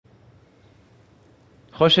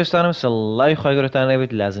خۆشەویستانم سڵاوی خۆی گەورەتان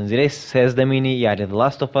لێبێت لە زنجیرەی سێزدەمینی یاری The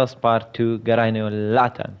Last of Us Part 2 گەڕاینەوە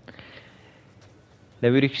لاتان لە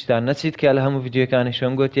بیرێکیشتان نەچیت کە لە هەموو ڤیدیۆکانی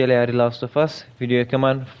شۆم گوتیە لە یاری Last of Us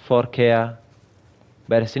ڤیدیۆکەمان 4Kە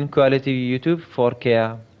بەرزترین کوالێتی یوتیوب 4Kە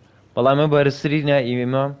بەڵام ئەمە بەرزترینە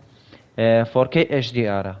ئیمە 4K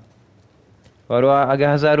HDR وەروە ئەگە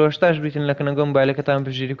 1080 بیتن لە کەنەگۆ مۆبایلەکەتان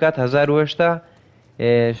بژیری بکات 1080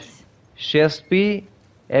 60p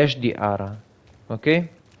HDR اوكي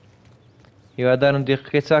هیوادارم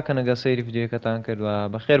دقیقەکەی چاکە نەگە سەیری ڤیدیۆکەتان کردووە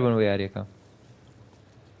بەخێر بن بۆ یاریەکە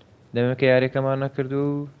دەمێکە یاریەکەمان نەکرد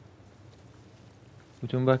و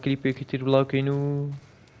وتم با کلیپێکی تر بڵاوکەین و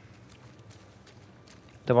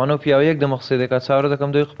دەبانەوە پیاوە یەک دەمە قسەی دەکات چاوەڕێ دەکەم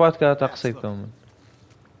دۆی قوپات کە تا قسەی بکەم من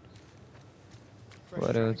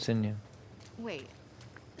وەرەوە چ نییە Wait,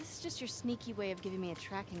 this is just your sneaky way of giving me a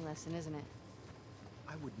tracking lesson, isn't it?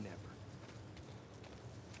 I would never.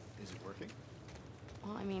 Is it working?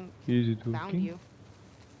 Well, I mean, Is it found working? you.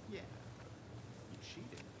 Yeah. You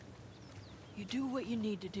cheated. You do what you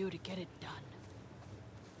need to do to get it done.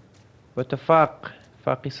 واتفاق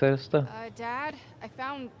فاقی سەرستە Dad, I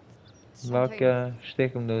found لاکە something.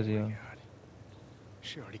 شتێکم دۆزیەوە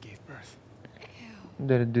She already gave birth.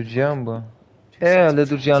 دەرە دوورجیان بووە لە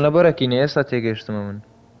دوورجیان لە بەرەکینە ئێستا تێگەشتمە من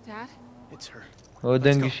Dad? It's her. ئەوە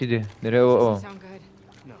دەنگیشی دێ دەرەوە ئەوە Doesn't sound good.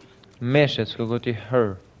 No. مێشە چکە گوتی her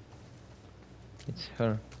It's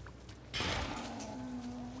her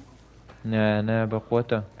نه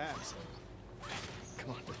بەقوتە Abs.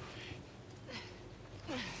 Come on.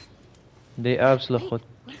 دەی ئابس لە خۆت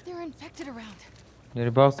What if they're infected around?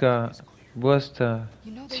 دەرە باوکە بوەستە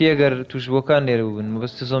You know they چی ئەگەر تووشبەکان لێرە بوون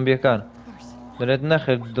مەبەستە زۆمبیەکان Of course. دەرێت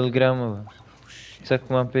نەخێت دڵگرامەوە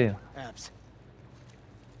چەکمان پێیە Abs.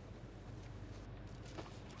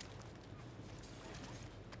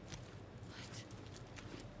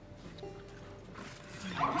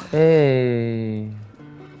 ئێ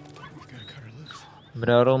Gotta cut her loose.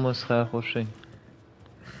 براڕۆ مۆسخا خۆشەی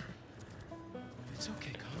It's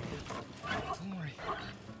okay, calm down. Don't worry.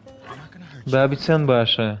 I'm not gonna hurt you. بابی چەند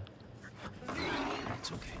باشە It's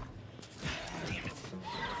okay. Damn it.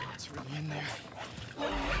 It's really in there.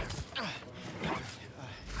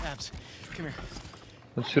 Abs, come here.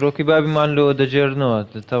 چیرۆکی بابیمان لەوە دەجێرنەوە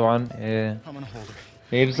تەوان I'm gonna hold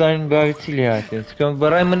her. بزانین بابی چی لێ هاتێت چکەم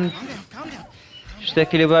بەڕای من Calm down.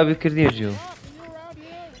 شتێکی لێ بابی کردیە جێو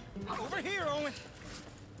Over here, Owen.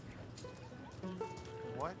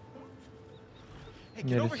 What? Hey,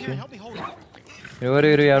 get over here and help me hold her.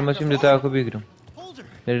 وەرە یارمەتیم لە تاکۆ بیگرم Hold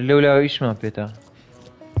her. لەو لاوە ئیشمان پێێتە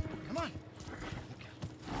Come on.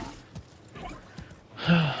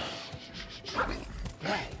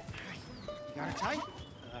 You got her tight?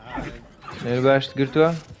 لێرە باشت گرتووە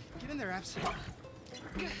Get in there, Abs.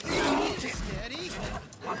 Steady.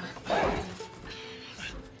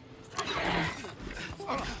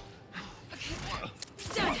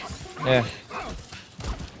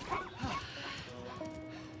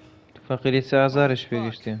 فەقیری 3000ش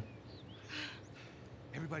پێگەشتێ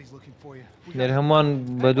Everybody's looking for you. We لێرە هەمووان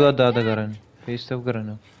بەدووە دادەگەڕن پێویستە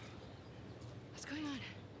بگەڕنەوە What's going on?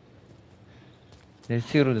 لێرە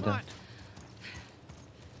چی ڕوو دەدات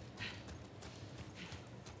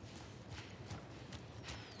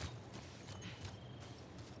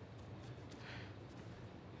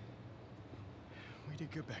We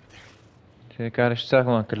did good back there. کارش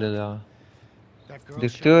چاکمان کرد لەداوە That girl.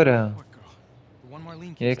 دکتۆرە What girl? The one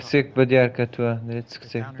Marlene یەک keeps کچێک بە دیار کەتووە دەرێت چ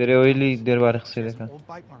کچێک دەرەوەی لی دەربارە قسەی دەکەن Old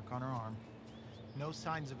bite mark on her arm. No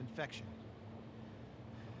signs of infection.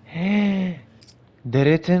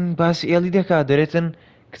 دەرێتن باسی ئێڵی دەکات دەرێتن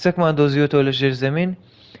کچەکمان دۆزیۆتەوە لە ژێر زەمین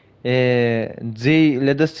جێی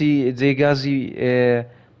لە دەستی جێی گازی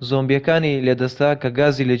زۆمبیەکانی لێدەستا کە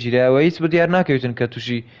گازی لە جیرایەوە هیچ بە دیار ناکەوتن کە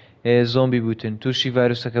تووشی زۆمبی بووتن تووشی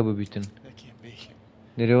ڤایرۆسەکە ببیتن That can't be.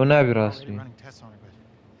 دەرەوە نابی Already ڕاستی running tests on her,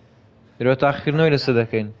 but دەرەوە تاقیکردنەوەی لەسەر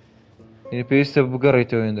دەکەین پێویستە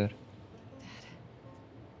بگەڕێیتەوە هێندەر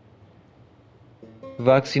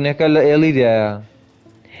ڤاکسینەکە لە ئێڵیدایە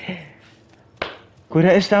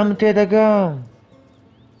کورە ئێستا من تێدەگەم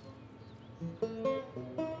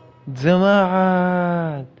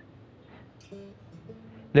جەماعەت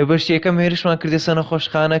لە بەشی یەکەم هێرشمان کردە سەنە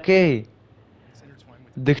خۆشخانەکەی it's intertwined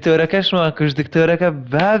with دکتۆرەکەشمان کرد دکتۆرەکە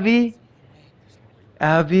بابی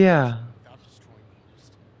ئابیە without destroying the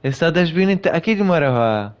host. ئێستا دەشبینین تەئەکید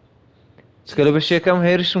مەرەوە چکە لە بەشی یەکەم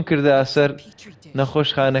هێرشم کردە ئەسەر Petri dish.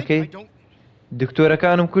 نەخۆشخانەکەی I don't.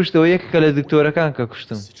 دکتۆرەکانم کوشتەوە یەکێکە لە دکتۆرەکان کە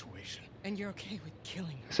کوشتم Situation. And you're okay with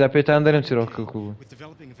killing her. سا پێتان دەرم چیرۆکە بوو With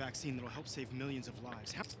developing a vaccine that'll help save millions of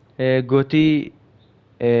lives. گوتی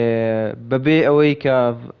بەبێ ئەوەی کە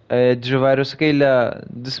دژە ڤایرۆسەکەی لە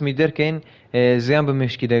دسمی دەرکەین زیان بە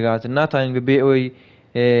مشکی دەگاتن ناتوانین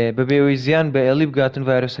بەبێ ئەوەی زیان بە ئێڵی بگاتن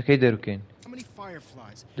ڤایرۆسەکەی دەروکەین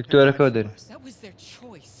دکتۆرەکەەوە دەر That was their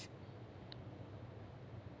choice.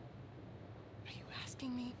 Are you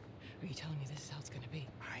asking me? Or are you telling me this is how it's gonna be?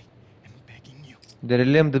 I am begging you. دەرە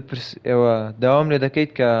لێم ئێوە داوام لێ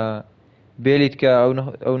دەکەیت کە بێلیت کە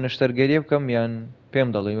ئەو نەشتەرگەریە بکەم یان پێم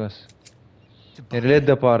دەڵێ بەس لێت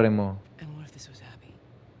دەپاڕێمەوە And what if this was Abby?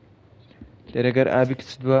 لێرەگەر ئابی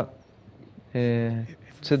کچت بە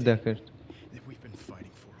چت دەکرد That we've been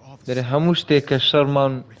fighting for all this. دەرێ هەموو شتێک کە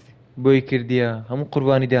شەڕمان بۆی کردیە هەموو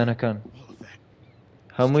قوربانی دانەکان All of that.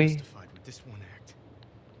 هەمووی Justified with this one act.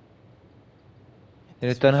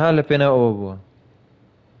 لێرە تەنها لە پێنا ئەوە بووە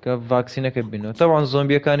کە ڤاکسینەکە ببینەوە تەواان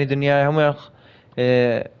زۆمبیەکانی دنیای هەمویان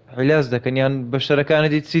عیلاج دەکەن یان بە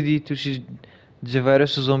شەرەکانەی چیدی تووشی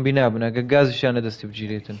جڤایرۆس و زۆمبی نابن ئەگە گازیشانە دەستی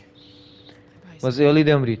بگیرێتن وەز ئێڵی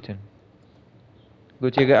دەمریتن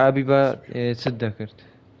گوتیێگە ئابی بە چت دەکرد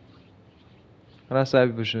ڕاست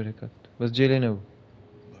ئابی بە ژۆرە کرد بەس جێ لێ نەبوو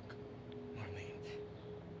Look, Marlene.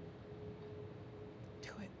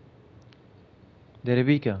 Do it.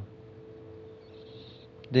 دەرەبیکە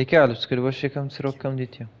دەیکا لە چکرد بەش یەکەم چرۆکەم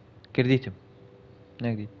دیتە کردیتم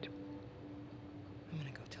نەکدیت I'm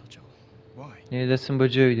gonna go tell Joel. Why? نێ دەچم بە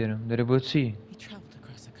جێوی دەرم دەرە بۆچی He traveled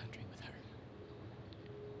across the country with her.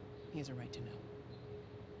 He has a right to know.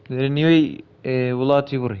 دەرە نیوەی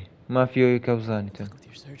وڵاتی وڕی مافیۆی کە بزانیتن With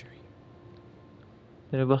your surgery.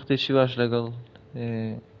 دەرە بەختێکی باش لەگەڵ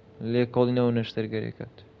لێ کۆڵینەوە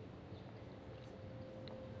نەشتەرگەرێکات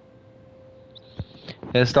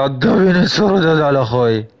ئێستا دەبێنە سۆڕ دەدا لە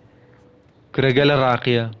خۆی کرەگە لە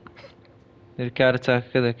ڕاقیە کارە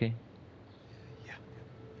چاکەکە دەکەی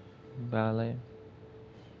باڵێ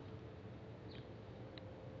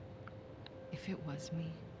If it was me,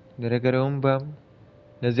 دەرەگەرەوەم بام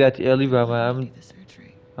لە زیاتی ئێڵی بامە do the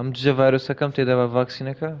surgery. ئەم دژە ڤایرۆسەکەم تێدەبا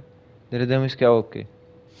ڤاکسینەکە دەرە دەمویستکە ئەوە بکەی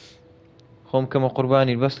خۆم کەمە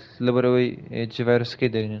قوربانی بەس لەبەرەوەی دژە ڤایرۆسەکەی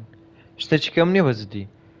دەرێنن شتێکی کەم نییە بەزدی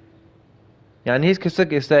یعنی هیچ کەسێک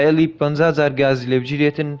ئێستا ئێڵی 50,000 گازی لێ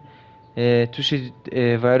بگیرێتن تووشی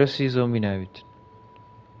ڤایرۆسی زۆمبی ناویت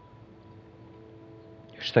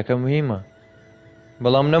شتەکە مهمە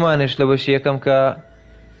بەڵام نەمانێش لە بەشی یەکەم کە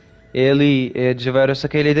ئێڵی دژە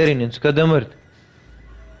ڤایرۆسەکەی لێ دەرێنن چکە دەمرد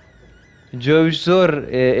جۆویش زۆر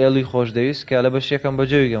ئێڵی خۆش دەویست کە لە بەش یەکەم بە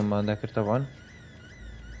جێوی گەمماندا کردەوان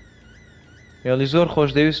ئێڵی زۆر خۆش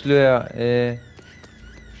دەویست لێە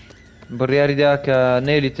بڕیاریدا کە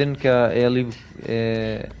نێلیتن کە ئێڵی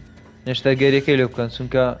نەشتەرگەریەکەی لێ بکەن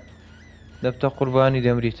چونکە دەبتە قوربانی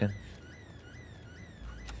دەمریتن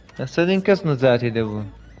ئەسەدین کەس نەجاتی دەبوو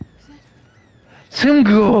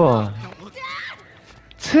چمگۆ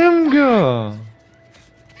چمگۆ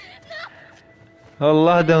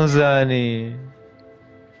هەڵڵا دەمزانی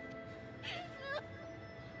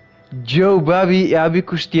جۆ بابی ئابی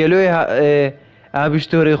کوشتێلۆی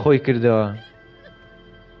ئابیشتۆرەی خۆی کردەوە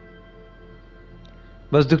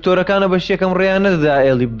بەس دکتۆرەکانە بەش یەکەم ڕێیان نەدەدا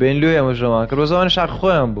ئێڵی ببێن لێ ئەمەژەوان کە ڕۆزەوان شاق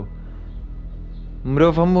خۆیان بوو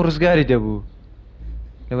مرۆڤ هەموو ڕزگاری دەبوو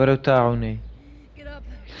لەبەرەو تاعونەی Get up.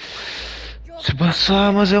 چ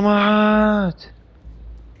بەسامە جەماعەت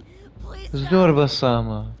Please زۆر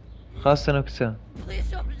بەسامە خاستنە کچە Please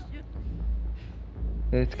don't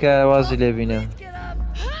shoot. تکە وازی لێ بینە Get up.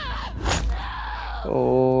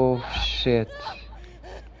 Oh shit.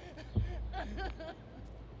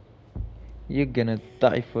 You're gonna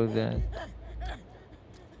die for that.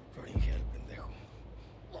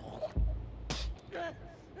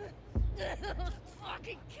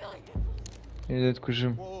 Fucking kill you. Idę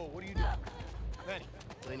kurzym. Whoa, what are you doing?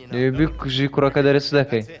 Benny. Nie bir kurzy kuraka deresi da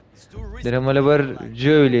kay. That's it. It's too risky. Derem malabar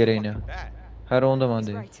jöyle reyna. Bad. Her onda He's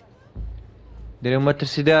mande. right. Derem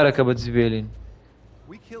matrisi da rakabat zibelin.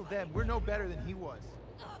 We killed them. We're no better than he was.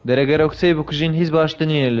 Dere gara oksay bu kujin hiç başta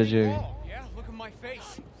niye le jöy. Oh, yeah? Look at my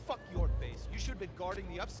face. Fuck your face. You should have been guarding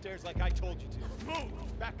the upstairs like I told you to. Move!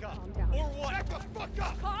 Back up. Calm down. Or what? Back the fuck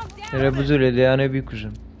up! Calm down. Dere buzule de yani bir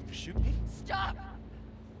kujim. Shoot me? Stop.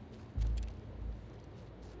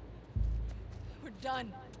 We're done.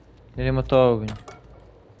 Dere matavin.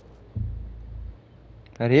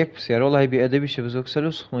 Her yek psiyar vallahi bir edebi şey biz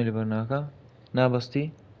oksalo sıkmaylı barnaka. Ne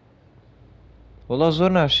basti? Vallahi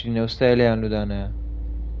zor naşrine ustaylayan ludana ya.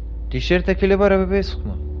 Tişörteki le bara bebe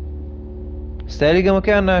sıkma. Stayli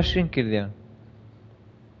gamakan naşrin kirdiyan.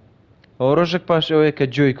 Orojak paş oye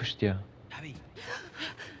ka joy kuştiya. Abby.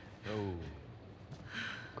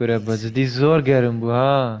 Kura bazdi zor gerim bu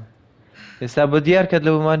ha. Hesabı diyar kad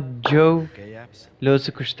lo man Joe Okay, Abs. lo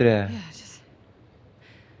se kuştra. Yeah, just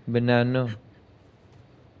Benano.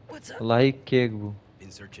 وڵی کێک بوو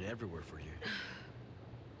Been searching everywhere for you.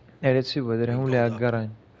 ئەرێ چی بۆ دەرە هەموو لە گەڕین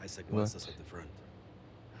Isaac wants us at the front.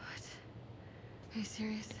 What? Are you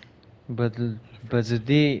serious?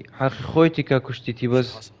 بەجددی حەقی خۆیتی کا کوشتیتی بەس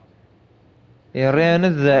ڕێیان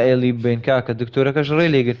نەدەدا ئێلی بین کاکە دکتۆرەکەش ڕێ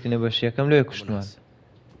لێگرتینە بەش یەکەم لێ کوشتمان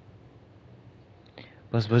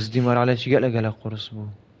بەس بەزدی مەرعالێکی گەل لەگەلە قورس بوو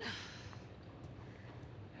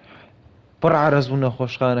پڕ عەرەز بوو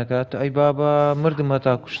نەخۆشخانەکە تو ئەی بابا مردم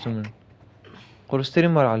هەتا کوشت من قورستری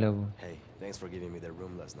مەرعالە بوو Hey, thanks for giving me the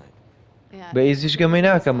room last night. Yeah. بە ئیزیش گەمەی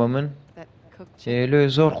ناکەمە من That cooked chick. لێ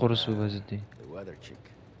زۆر قورس بوو بەزدی The weather chick.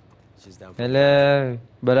 She's down for هەلە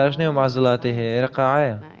بەلاش نێ مازڵاتی هەیە ئێرە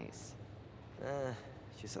قاعەیە Nice.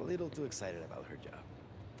 She's a little too excited about her job.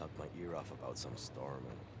 Talked my ear off about some storm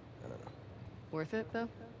and I don't know. Worth it though?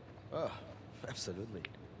 Oh, absolutely.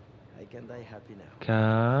 I can die happy now. کە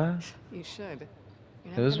You should.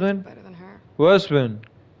 You're Those never gonna men? do better than her. وەس بن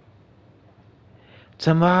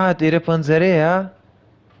چەمات ئێرە پەنجەرەیە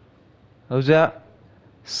ئەوجا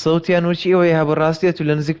سەوتیان وچی ئەوەی هەبە ڕاستیە تو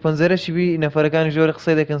لە نزیک پەنجەرەشی بی نەفەرەکانی ژۆرە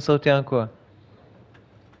قسەی دەکەن سەوتیان کووە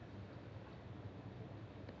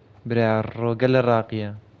برا ڕۆگە لە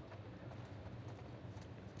ڕاقیە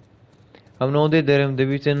ئەم نەوەندەی دەرم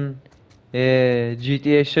دەبیتن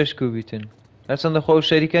GTA 6 کو بیتن هەرچەندە خۆ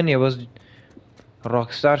شەریکە نییە بەس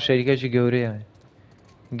ڕۆکستار شەریکەکی گەورەیە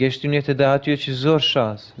گەشتونێتە داهاتویەکی زۆر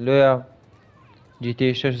شاس لۆیە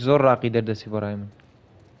GTA 6 زۆر ڕاقی دەردەسی بەڕای من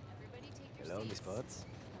Hello, Miss Potts.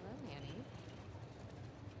 Hello, Nanny.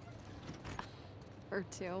 Her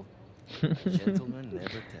too. Gentleman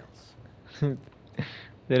never tells.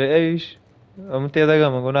 دەرە ئەویش ئەم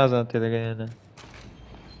تێدەگەمە بۆ نازان تێدەگەیانە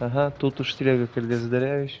ئەها توڵ توشتی لەگە کردێز دەرە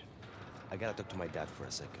ئەویش I gotta talk to my dad for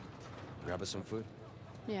a second. Grab us some food.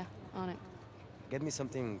 Yeah, on it. Get me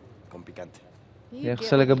something con picante. You یە get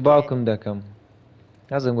قسە what لەگە you باوکم دەکەم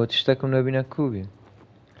نازم بۆ تشتێکم نەبینە کوبی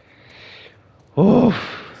ئۆف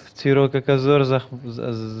چیرۆکەکە زۆر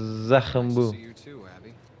زەخم بوو See you too,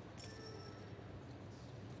 Abby.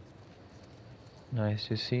 Nice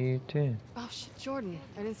to see you too. get. Oh shit, Jordan!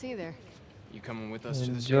 I didn't see you there. You coming with us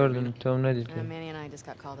to the Jordan Saravina? تۆم نەدیت Manny and I just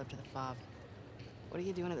got called up to the fob. What are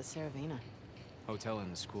you doing at the Saravina? Hotel and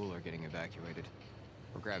the school are getting evacuated.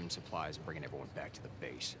 We're grabbing supplies and bringing everyone back to the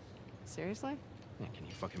base. Seriously? Yeah, can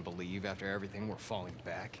you fucking believe after everything we're falling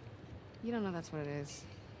back? You don't know that's what it is.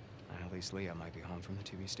 At least Leah might be home from the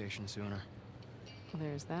TV station sooner. Well,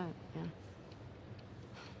 there's that. Yeah.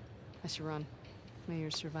 I should run. May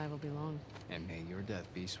your survival be long. And may your death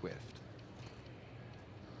be swift.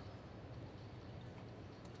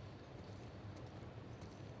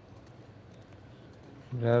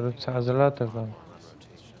 جارو تعزلاتەکەم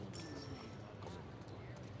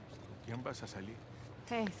 ¿Quién vas a salir?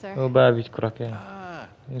 Hey, sir. ئەو بابیت کوڕەکەی Ah,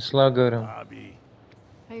 ئیسلا گەورم Bobby.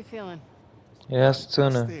 How you feeling? یاست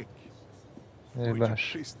چۆنە Fantastic. ئێ Would you باش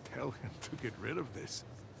please tell him to get rid of this?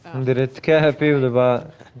 دەرێت تکە هەپێ بدە با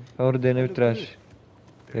ئەوڕ دێنە تراش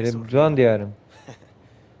دەرێ جوان دیارم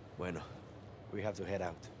Bueno, we have to head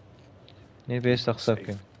out. نێ پێستا قسە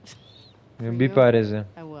بکەین For you? بیپارێزە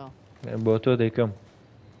I will. بۆ تۆ دەیکەم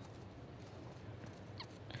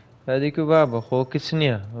هەدیکو بابە خۆ کچ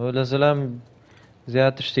نییە ئەو لە زەلام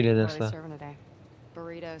زیاتر شتی لێ What are they دەستا serving today?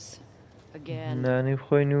 Burritos. Again. نانی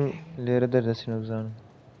بخۆین و لێرە دەردەچینە بزانم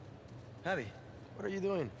Abby, what are you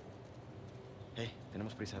doing? Hey,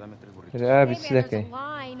 tenemos prisa, dame 3 burritos. دەرە ئابی چ دەکەی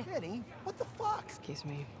Kenny, what the fuck? Excuse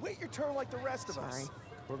me. Wait your turn like the rest of us. Sorry.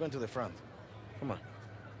 We're going to the front. Come on.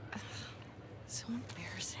 So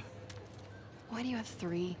embarrassing. Why do you have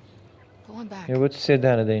 3? Put one back. ێ بۆ چ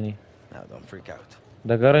سێدانە دەینی Now don't freak out.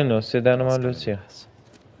 دەگەڕێنەوە سێدانەمان It's لۆ gonna چییە pass.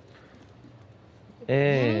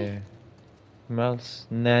 ماڵس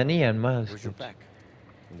نانیان ماڵس Where's your pack?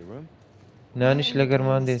 In the room? نانیش لە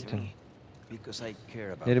گەرمان دێتن Because I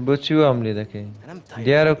care about دەرە you. بۆچی وام لێ دەکەی And I'm tired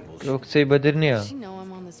دیارە of the bullshit. ئەو کچەی بەدر نییە Does she know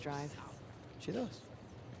I'm on this drive? She does.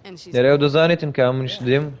 And she's. دەرە ئەو دەزانێتن کە ئەمنیش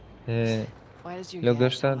دێم Why does your لەو dad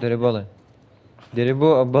گەشتا sound like دەرێ that? بەڵێ دەرێ بۆ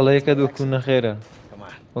بەڵەیەکە وەکو نەخێرە Come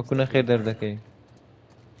on. وەکو نەخێر دەردەکەی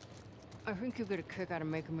I think you get a kick out of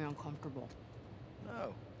making me uncomfortable. No.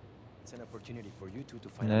 It's an opportunity for you two to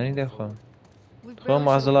find نانی out. دەخۆم We've خۆ barely said a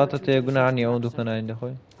مازەڵاتە word to each تێ other گوناهانی since ئەوە Jackson. دووکە نانی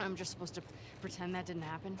دەخۆی I'm just supposed to pretend that didn't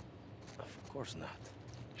happen? Of course not.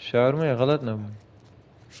 شاورمەیە غەڵەت نەبوو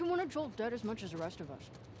She wanted Joel dead as much as the rest of us.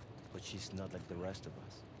 But she's not like the rest of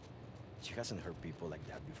us. She hasn't hurt people like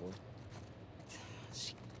that before.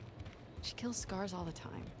 She kills scars all the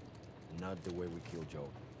time. Not the way we kill Joe.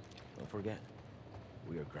 Don't forget,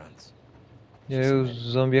 we are grunts. دەرێ و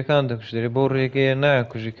زۆمبیەکان دەکوش دەرێ بۆ ڕێگەیە نایە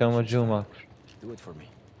کوژی کامە جۆ ماکوش Do it for me.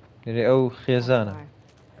 دەرێ ئەو خێزانە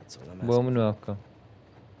That's all I'm بۆ asking. من وا بکەم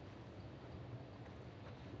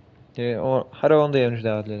هەر ئەوەندە ئێمەش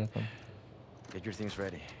داوات لێ دەکەم. Get your things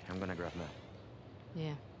ready. I'm gonna grab Matt.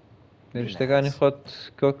 Yeah. شتەکانی خۆت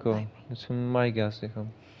کۆکەوە دەچم مای گاز دەکەم.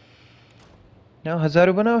 ناو هەزار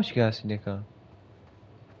و بەناوچی گاسی دەکەم.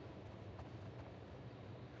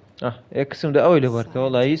 ئێکسم دە ئەوەی لەبەرکە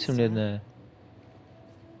وەڵا هیچم لێت نایە.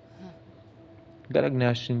 گەلێک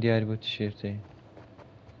ناشتین دیاری بۆ تیشێرتەی.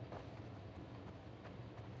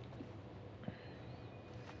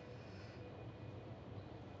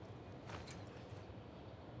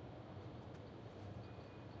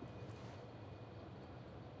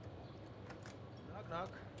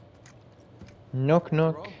 نۆک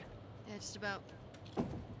نۆک Yeah, just about.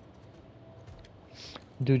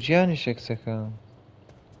 دووجیانی شەکسەکەم.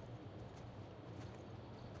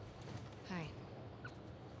 Hi.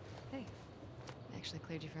 Hey. I actually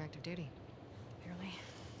cleared you for active duty. Barely.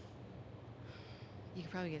 You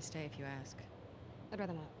could probably get a stay if you ask. I'd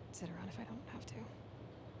rather not sit around if I don't have to.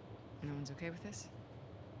 No one's okay with this?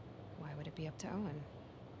 Why would it be up to Owen?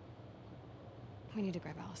 We need to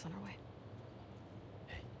grab Alice on our way.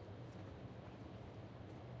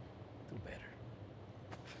 Do better.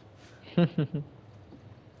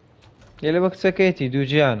 لێ بە کچەکەیەتی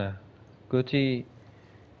دووجیانە گوتی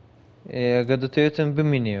ئەگە دەتەوێتم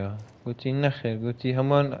بمینێەوە گوتی نەخێر گوتی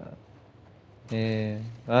هەمووان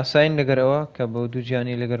ئاساین لەگەرەوە کە بە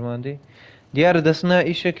دووجیانی لەگەرماندەی دیارە دەستنا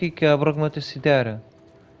ئیشەکی کە بڕقمەتە سیدارە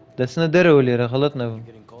دەستنە دەرەوە لێرە غەڵەت نەبوو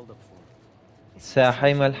Getting called up for.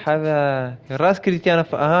 ساحەی مەلحەبە ڕاست کردیتیانە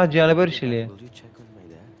ئاها گیانەبەرشە لێ Will you check on my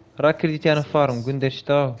dad? ڕاکردیتیانە فارم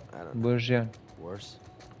گوندەشتاو بۆ ژیان Worse?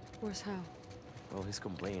 Worse how? Well, he's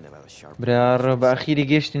complaining about a sharp. براڕە بە ئەخیری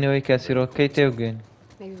گەشتینەوەی کاسیرۆکەی تێوگەین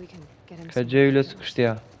Maybe we can get him کە some جێوی لە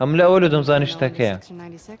کوشتیا ئەم لە ئەوە لە دەمزانی شتەکەیە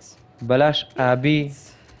 96? بەلاش ئابی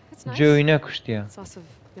It's nice. جێوی نەکوشتیا It's lots of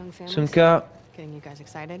young families. چونکە Getting you guys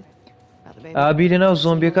excited about the baby? ئابی لەناو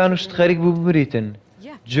زۆمبیەکان وشت خەریک بوو ببریتن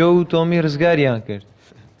Yeah. جۆ و تۆمی ڕزگاریان کرد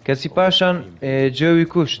کەسی پاشان جێوی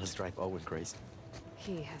کوشت Let's drive Owen crazy.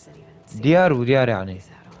 He hasn't even seen دیار و دیارەیانی he's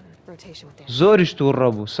out on rotation with Dan. زۆریش تووڕە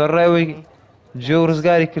بوو سەرڕێوەی جێ و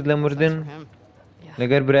ڕزگاری کرد لە For مردن him.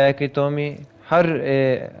 لەگەر برایەکەی تۆمی هەر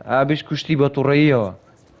ئابیش کوشتی بە تووڕەییەوە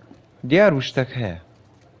دیار و شتێک هەیە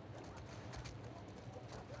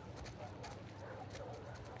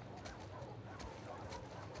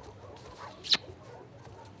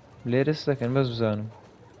لێرە دەکەن بەس بزانم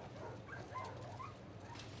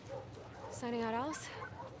Signing out Alice?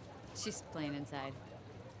 She's playing inside.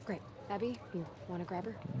 Great. Abby, you want to grab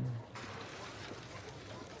her?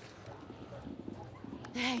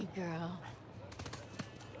 Hey, girl.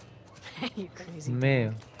 You crazy. مێ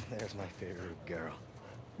There's my favorite girl.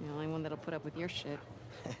 The only one that'll put up with your shit.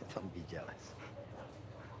 Don't be jealous.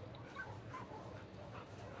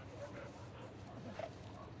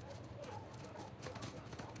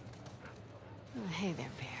 Oh, hey there,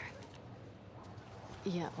 Bear.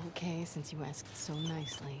 Yeah, okay, since you asked so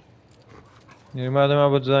nicely. مادەما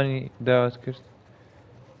بە جوانی داوات کرد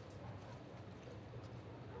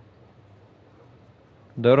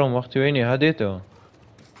دەڕۆم وەختی وێنی هەدێتەوە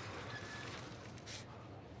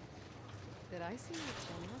Did I see you at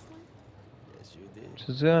Jen last night? Yes, you did. چ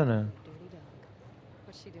زانە Dirty dog.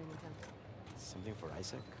 What's she doing in town? Something for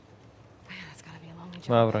Isaac? Man, that's gotta be a lonely job.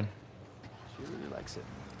 مابڕێن She really likes it.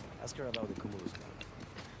 Ask her about the Cumulus gun.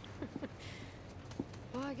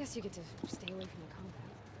 Well, I guess you get to stay away from the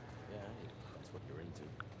compound. Yeah, that's what you're into.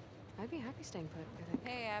 I'd be happy staying put, I think.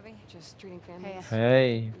 Hey, Abby. Just treating families.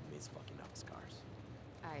 هەی It means fucking up scars.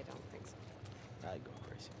 I don't think so. I'd go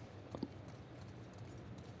crazy.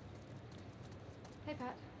 Hey,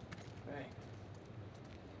 Pat. Hey.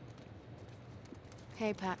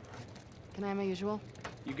 Hey, Pat. Can I have my usual?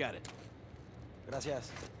 You got it. Gracias.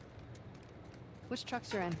 Which trucks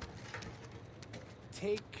are in?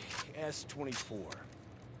 Take S24.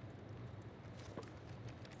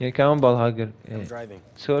 یەکەمە بەڵهاگر I'm driving.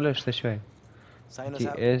 چۆ لە شتە شوێ Sign us تی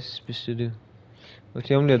out. S22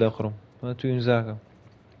 وتی ئەم لێ دەخڕم ما تو ئیمزاکەم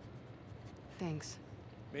Thanks.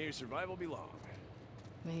 May your survival be long.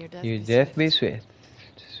 May your death Your be death swift.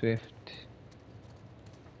 be swift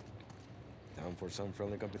Down for some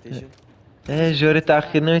friendly competition? ژۆرە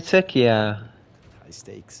تاقیکردنەوەی چەکیە High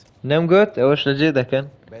stakes. نەمگوت ئەوەش لە جێ دەکەن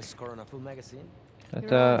Best score on a full magazine? You're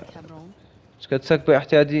هەتا on, cabron. چکە چەک بە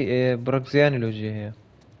احتیادی بڕک زیانی لۆ جێ هەیە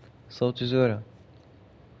سەڵکی زۆرە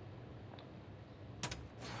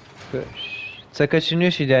چەکە چ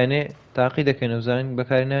نوێشی دانێ تاقی دەکەن وزانین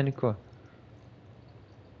بەکارێنانی کۆ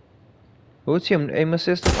ئەو چیم ئەی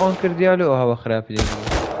مەسێستم ئۆن کردیا لێ ئەو هەوە خراپی دەگەی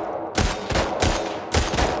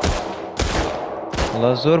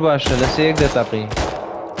وڵا زۆر باشە لە سەیەک دەتەقی. 'Cause I got a feeling you're gonna come back.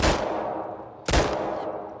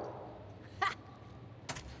 Yeah, okay. Since you asked so nicely. Last. Let's get that. Can. Hey, Abby. Just playing inside. Great. Abby. Just treating families. Last. Let's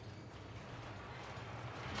get that.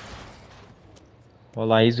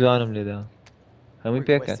 وەڵی زوانم لێدا هەمووی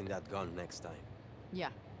پێکات Requesting that gun next time.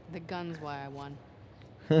 Yeah, the gun's why I won.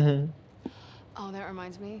 Oh, that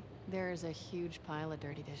reminds me. There is a huge pile of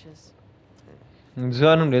dirty dishes.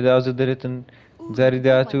 زوانم لێدا ئازە دەرێتن Ooh, جاری you can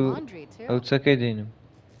داهات take my و laundry, too. ئەو چەکەی دێنم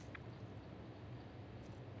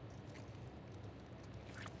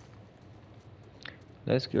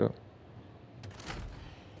Let's go.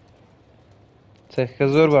 چەکەکە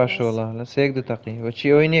زۆر باشە وەڵا لە سێک دەتەقی وەچی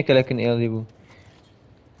ئەوەی نییە کە لەکن ئێڵی بوو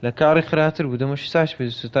لە کاری خراتر بوو دەمەش ساش پێ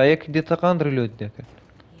تا یەک دێتەقان ڕیلۆت دەکرد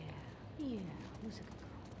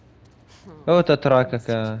ئەوە تا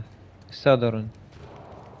تڕاکەکە ئستا دەڕن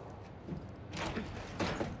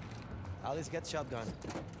Alice gets shotgun.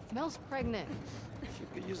 Mel's pregnant. She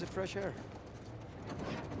could use the fresh air.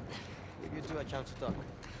 Give you two a chance to talk.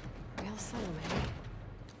 Real subtle, man.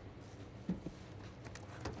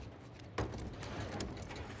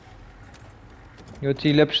 گوتی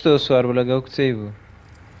لە پشتەوە سوار بوو لەگەڵ کچەی بوو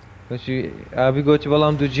وەچی ئابی گوتی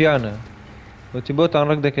بەڵام دوو گیانە وتی بۆتان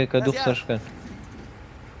ڕێک دەکەێت کە دوو قسەشکەن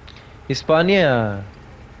ئیسپانیا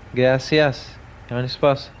گیاسیاس یانی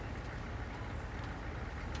سپاس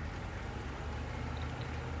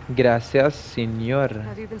Gracias, señor.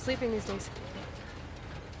 Have you been sleeping these days?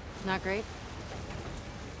 Not great.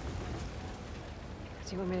 Do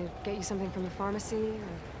you want me to get you something from the pharmacy?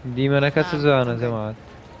 Or... دیمەنەکە چ زوانە جەماعەت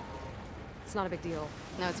It's not a big deal.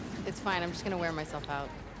 No, it's fine. I'm just gonna wear myself out.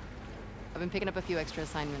 I've been picking up a few extra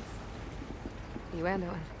assignments. You and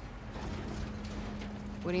Owen.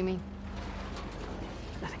 What do you mean?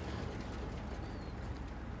 Nothing.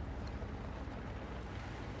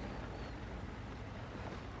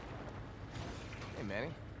 Hey, Manny.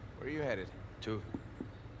 Where are you headed? Two.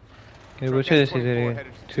 بۆ چێ دەچی دەرێ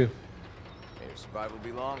تو May your survival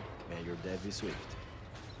be long. May your death be swift.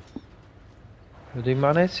 دەی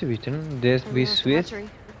مانای چی بیتن دەست And بی we have سوێت telemetry.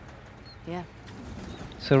 Yeah.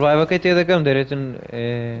 سروایڤەکەی تێدەکەم دەرێتن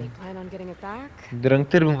You plan on getting it back?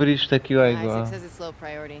 درەنگتر بم بری شتێکی وای Isaac گووە says it's low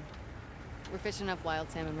priority. We're fishing up wild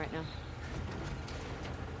salmon right now.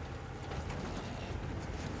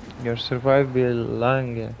 Your survive be long.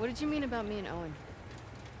 What did you mean about me and Owen?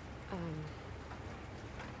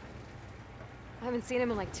 I haven't seen him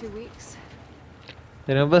in like 2 weeks.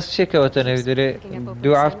 دەرێ بەس چێکەوەتە نەوی دەرێ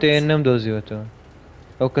دوو هەفتەیە نەمدۆزیوەتەوە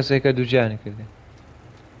ئەو کەسێکە دووجیانی کردی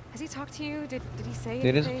Has he talked to you? Did he say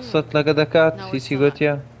دەرێت anything? قسەت لەگە دەکات No, it's هیچی not.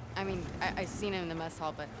 گوتیە I mean, I seen him in the mess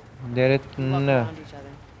hall, but دەرێت we walk نە around each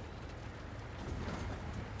other.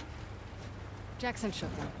 Jackson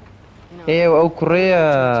shook him. You know, ئێوە ئەو کوڕەیە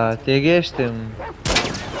تێگەشتم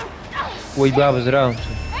وەی با بزراوم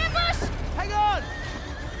چوو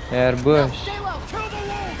یار بۆش stay low.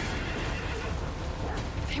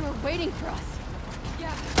 They were waiting for us.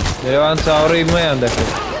 دەرێوان چاوەڕێی مەیان دەکرد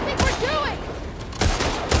What do you think we're doing?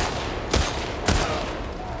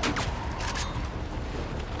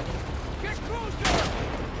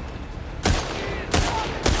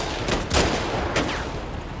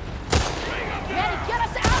 Manny, get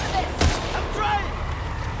us out of this! I'm trying!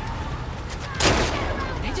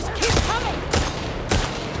 They just keep coming!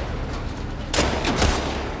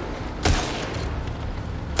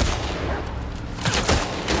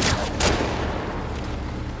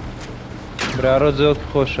 برارۆ جۆک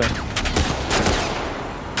خۆشە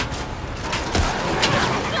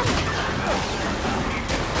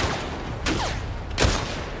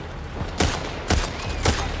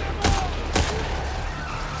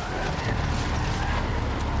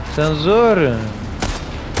چەند زۆرن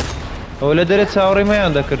ئەو لە دەرێت چاوەڕێی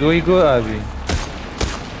مەیان دەکرد وەی گۆ ئابی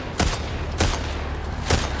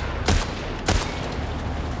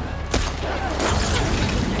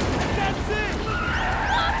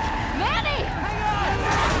Manny!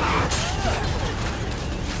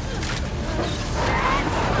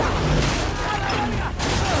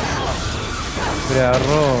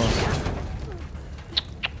 برارۆ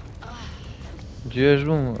گوێژ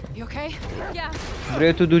بووم You okay? Yeah.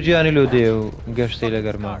 برێت و دووجیانی لۆ دێ و گەشتەی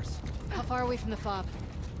لەگەرمان How far away from the fob?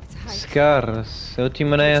 It's a hike. سکار سەوتی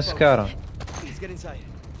منایە سکارە Let's get inside.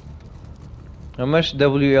 ئەمەش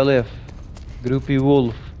WLF گروپی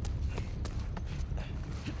وولف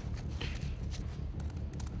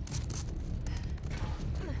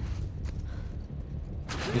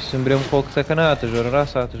ویستم برێم خۆ کچەکە نهاتە ژۆرە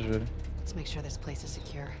ڕاست هاتە ژۆرە Let's make sure this place is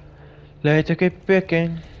secure. لایەتەکەی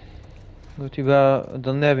پێکەین گوتی با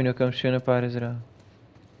دڵنیابینەوە کەم شوێنە پارێزرا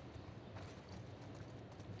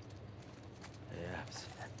Yeah.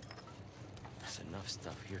 There's enough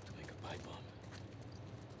stuff here to make a pipe bomb.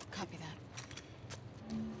 Copy that.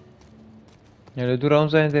 لە دوو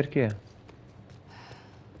ڕامزای دەرکەیە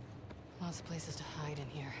Lots of places to hide in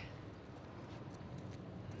here.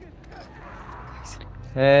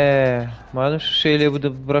 مادەم شەی لێ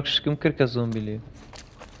بوو بڕەکشکم کرد کە زۆمبی لێ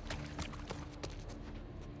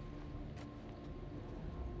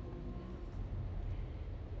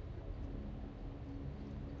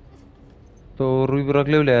تۆ ڕووی بڕەک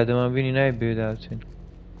لەو لایە دەمان بینی نای بێدا بچین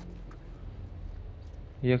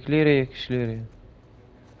یەک لێرە یەکیش لێرە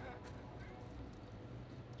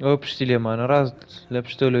ئەوە پشتی لێمانە ڕاست لە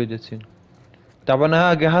پشتە لۆی دەچین تاوانەها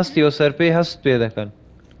ئەگە هەستی سەرپێی هەست پێ دەکەن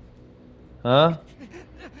ها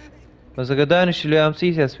بەسەکە دانیشی لێ ئەم چی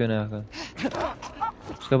هەست پێ ناکەن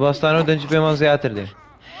کە باستانەوە دەنجی پێمان زیاتر دێ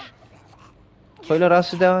خۆی لە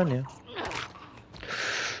ڕاستی داوانێ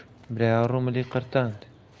برا ڕوومەلی قەرتاند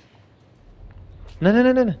نە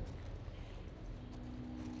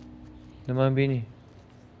دەمان بینی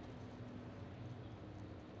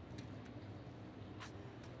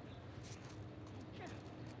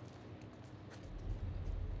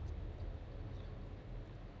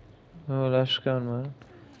لاشکانمان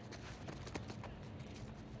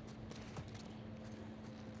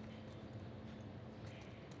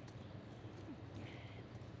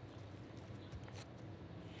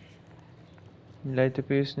لایتە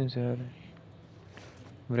پێویست نیست هەرێ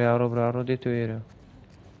براڕۆ دێتەوە ئێرە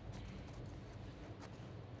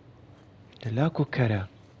دەلاک و کەرە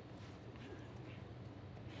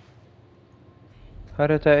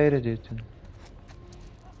هەرە تا ئێرە دێتن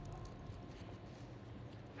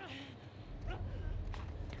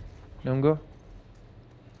نەمگۆ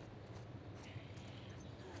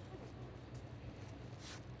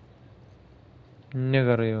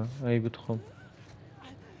نەگەڕێەوە ئەی بتخۆم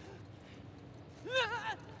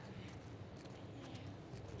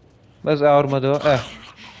بەس ئاوڕمەدەوە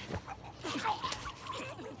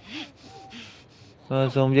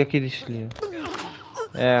زۆمبیەکی دیشلیە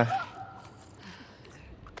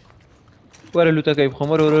وەرە لوتەکەی بخۆم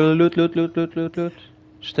وەرە لوت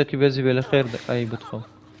شتێکی بەزی بێ لە خێر ئای بتخۆم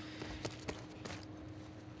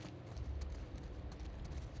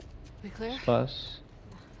سپاس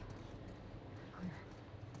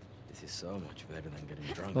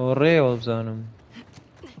ڕێوە بزانم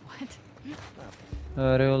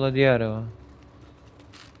ڕێوەڵە دیارەوە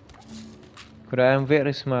کورایەم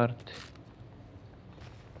very smart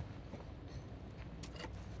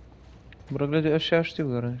بڕۆک لە دوێ ئەشاشتی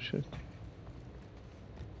بگەڕێن شت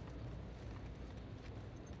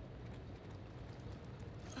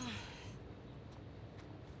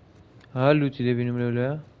لوتی دەبینم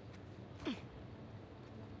لەولایە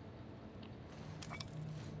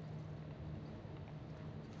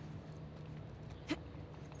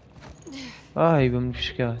ئای بەم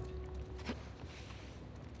فشکات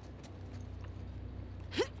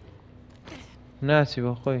ناچی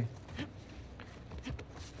بە خۆی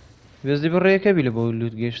بێزی بڕێیەکەبی لە بۆ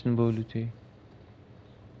لوت گەشتن بۆ لوتی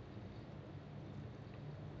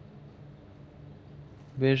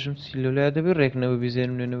بێژم چی لەولایە دەبێ ڕێکنەوە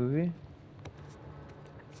بیزێنم لێنەوە بێ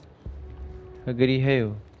ئەگەری هەیە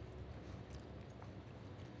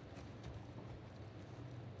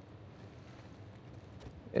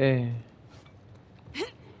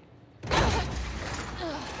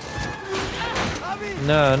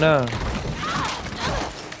نا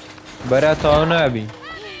بەرا تاو نابی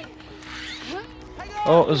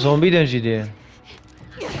ئەو زۆمبی دەنجی دێ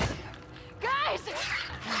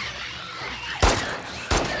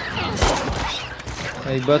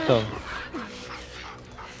ئەی بەتەڵ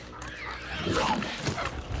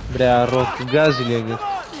برا ڕۆک گازی لێگرت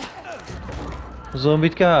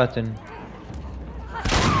زۆمبیت کە هاتن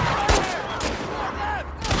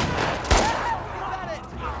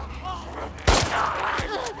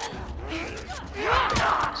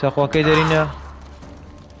سەخواکەی دەرینە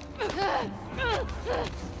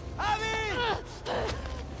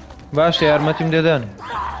باشە یارمەتیم دەدەن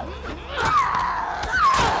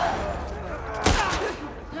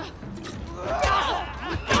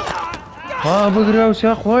بگرە و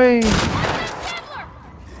سەخۆی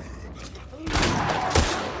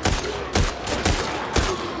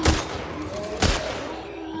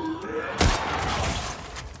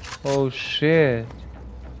ئەو شێت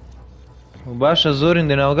باشە زۆرین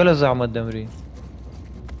دێناوەگە لە زەحمەت دەمری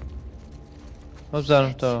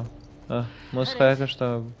بزانم تەوە مۆسیقایەکەش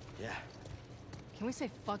تەوە بوو Can we say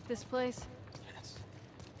fuck this place? Yes.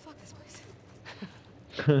 Fuck this place.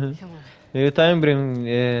 Come on. تایم بریم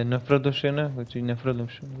نەفرەت دۆشێنە بەچی نەفرەت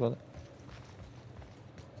دەمشن بەڵێ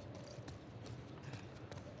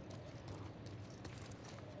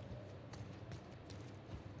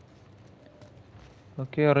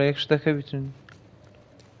ئۆکێ ڕێیەک شتەکە بیتن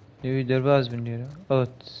لێوی دەرباز بن لێرە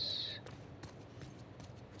ئەوت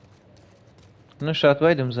نە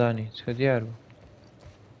شاتوای دەمزانی چکە دیار بوو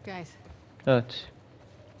Guys, ئەت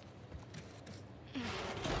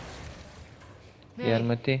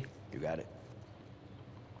یارمەتی You got it.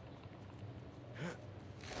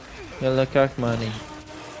 یاڵا کاکمانی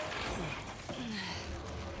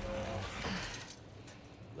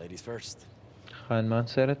Ladies first. خانمان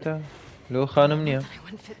سەرەتا لۆ خانم نییە I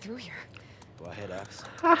wouldn't fit through here. Go ahead, Ax.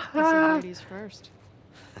 I said ladies first.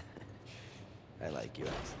 I like you,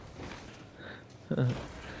 Ax.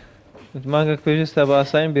 مانگە پێویستە بە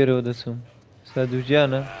ئاساین بێرەوە دەچوم ستا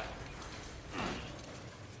دووجیانە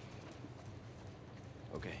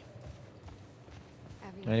Okay.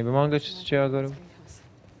 ینی بە مانگە چیا گەرم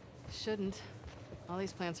Shouldn't. All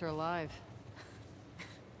these plants are alive.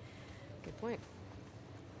 Good point.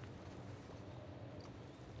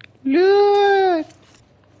 لێ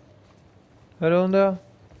هەرەوەندا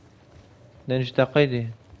دەنج تەقەی دێ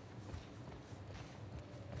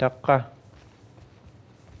تەقە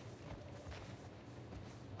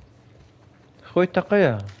خۆی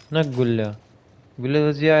تەقەیە نەک گولە گولە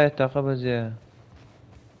بەزیایە تەقە بەزیایە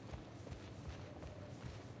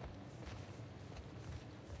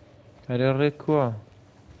هەرێ ڕێک کووە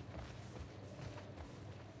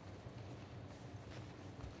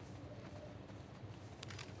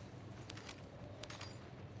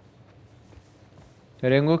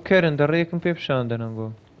هەرێنگۆ کەرن دەڕێکم پێ پیشاندەنەنگۆ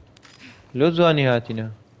لۆ جوانی هاتینە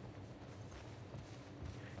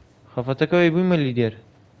خەفەتەکەوەی بوویمە لیدێر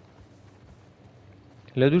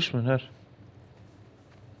لە دووشمن هەر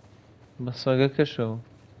بە ساگە کەشەوە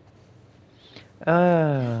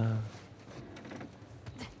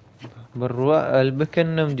بڕوا ئەل بکەن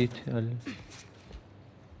نەمدیت ئەل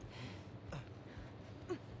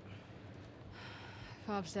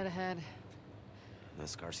Fob's dead ahead. No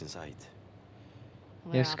scars in sight.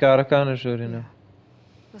 ئێسکارەکانە ژۆرینە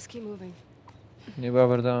Let's keep moving. نێبا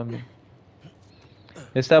بەردەوام بێ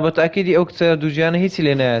ئێستا بە تاکیدی ئەو کچە دووژیانە هیچی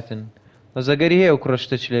لێ نایەتن بەزەگەری هەیە ئەو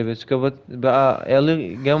کوڕەشتە چ لێ بێت چکە بە ئێڵی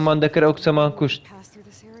گەممان دەکرد ئەو کچەمان کوشت Pass through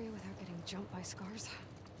this area without getting jumped by scars.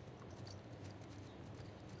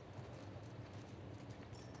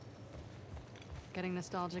 Getting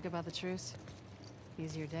nostalgic about the truce?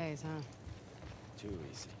 Easier days, huh? Too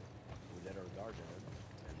easy. We let our guard down,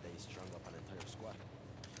 and they strung up an entire squad.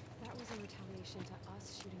 That was in retaliation to us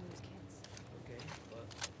shooting those kids. Okay, but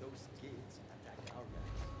those kids attacked our guys.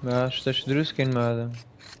 باشتەش دروستکەین مادەم I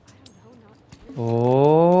don't know, not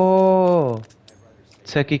ئۆ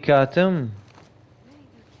چەکی کاتم really.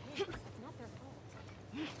 They're kids. It's not their fault.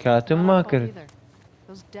 کاتم Not ما our fault کرد either.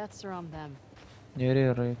 Those deaths are on them. نێرێ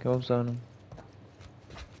ڕێکەوە بزانم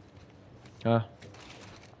Not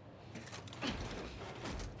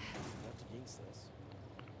to jinx us.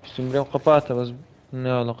 پشتم قەپاتە بەس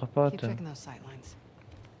ناڵە Keep قەپاتە checking those sight lines.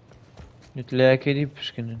 نت لایەکەی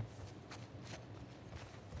پشکنن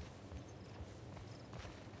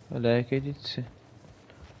لایەکەی دیت چ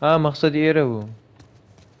مەقسەدی ئێرە بوو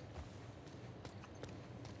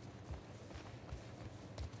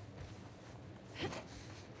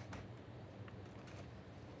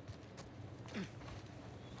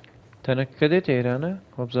تەنەکە دێت ئێرانە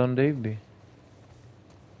خۆبزان دەی بێ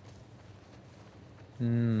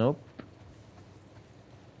نۆپ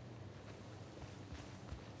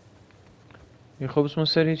خۆ بچمە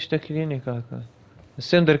سەر هیچ شتەکلێنێ کاکە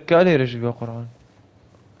سێم دەرکا لێرەش بێ قوڕان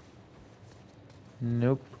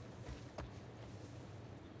نۆپ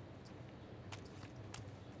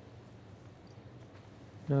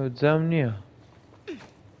جام نییە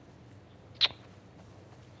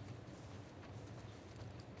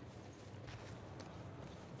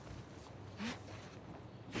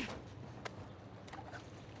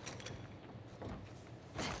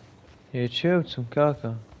چێ بچم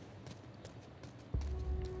کاکە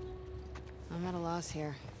I'm at a loss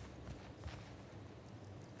here.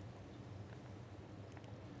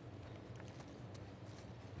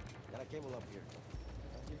 Got a cable up here.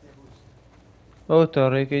 Give me a boost. ئەو تا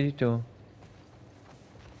ڕێکەی دیتەوە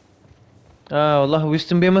والله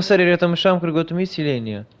ویستم بێمە سەر ئێرە تەمەشام کرد گوتم هیچی لێ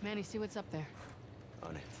نییە Manny, see what's up there.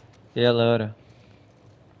 On it. یاڵە وەرە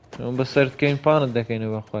ئەوم بەسەر بکەین پانت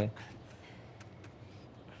دەکەینەوە بەخوای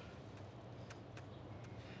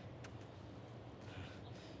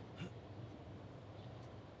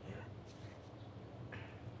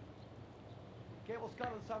Cable's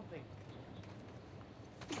caught on something.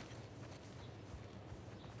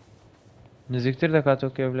 نزیکتر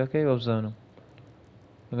دەکاتەوە کێبلەکەی بە بزانم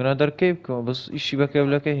ئەگەنا دەرکەی بکەوە بەس ئیشی بە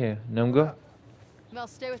کێبلەکەی هەیە نەمگۆ Mel,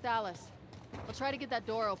 stay with Alice. We'll try to get that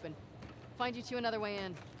door open. Find you two another way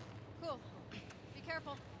in. Cool. Be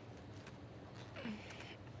careful.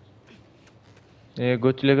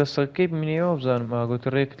 گوتی لەگە سەکەی بمینەوە بزانم گوتی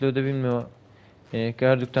ڕێکت لێ دەبینەوە کە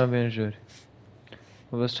هەردووکتان بێن ژۆر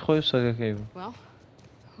بەس خۆی سەگەکەی بوو Well,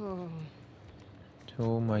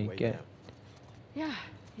 Oh my Way god. down.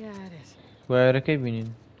 Yeah, it is. وایرەکەی بینین.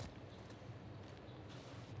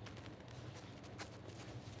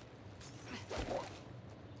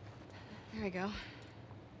 There we go.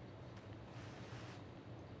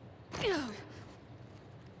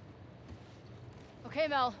 Okay,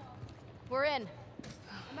 Mel. We're in.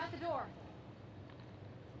 I'm at the door.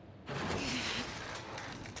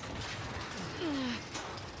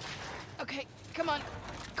 Okay, come on.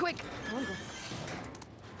 Quick.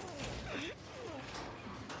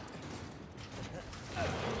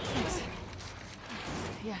 Thanks.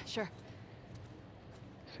 Yeah, sure.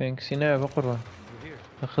 Thanks يا بقربان. You're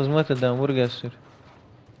here. خدمات الدام ورقصر.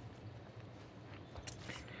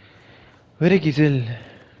 ورقيزل.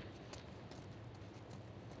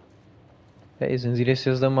 لا زنجيرة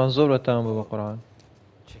 13 منظور وتام بقرآن.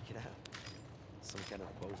 Check it out. Some kind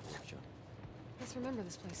of boat workshop. Let's remember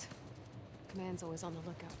this place. Command's always on the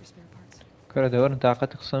lookout for spare parts. كره دور طاقة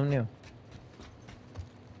تقسمني.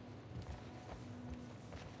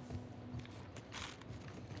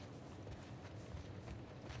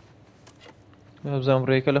 بزام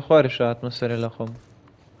ريكا لخواري شات مسري لخم.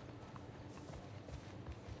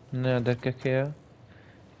 نادك كيا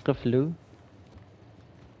قفلو.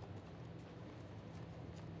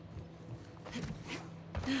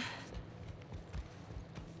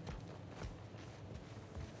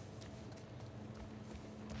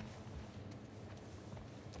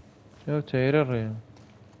 يو تير الريا.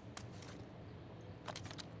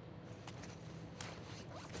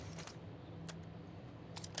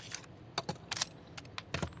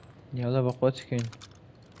 يلا بقوتكين.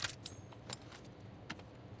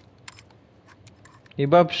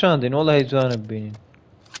 يباب شاندين والله يجوانا بينين.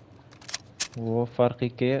 وفرقي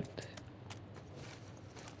كيت.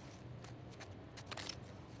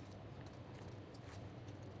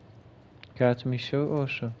 كاتمي شو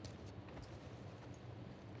اوشو.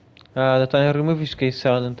 هذا تاني ريموفيش كي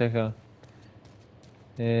سايلنت كا.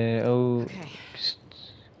 او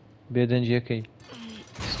بيدنجي كي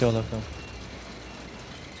استولا كم.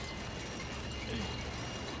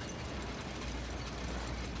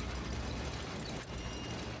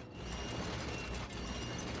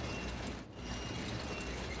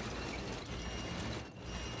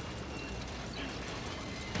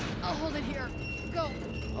 I'll hold it here. Go.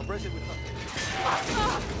 I'll brace it with something.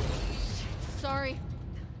 Sorry.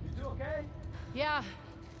 You two okay? Yeah.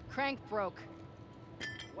 Crank broke.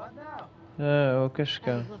 What now?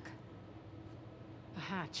 وكشكا. Hey, look. A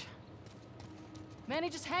hatch. Manny,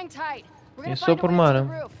 just hang tight. We're gonna It's find a way up to the Superman.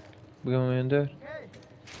 roof. بقى من يندر. Okay.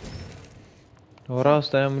 وراس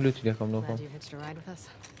تعمل لوتي لكم Glad لكم. you hitched a ride with us.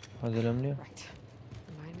 هذا لمني. Right.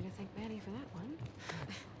 Remind me to thank Manny for that one.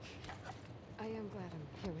 I am glad I'm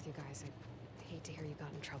here with you guys. I hate to hear you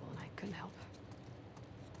got in trouble and I couldn't help.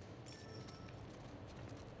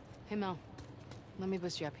 Hey, Mel. Let me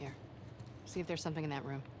boost you up here. See if there's something in that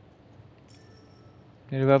room.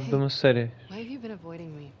 الباب بمسري. Why have you been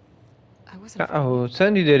avoiding me? I wasn't أهو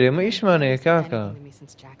تسندي دري ما إيش معنى يا Anything كاكا. to me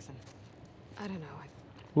since Jackson. I don't know. I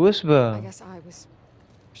وسبا. guess I was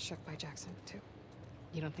shook by Jackson too.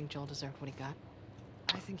 You don't think Joel deserved what he got?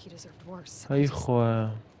 I think he deserved worse. أي خوا.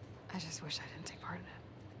 I just wish I didn't take part in it.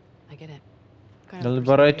 I get it. Kind of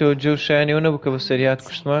البرايتو جو شاني وأنا بك بسريات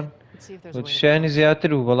كشتمان. Let's see if there's a way to وتشاني go.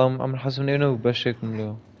 زياتر وبلام أمر حسبني وأنا بشك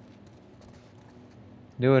ملو.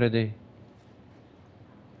 دي ورا دي.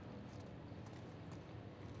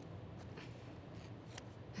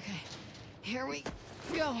 Okay. Here we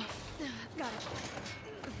go. Got it.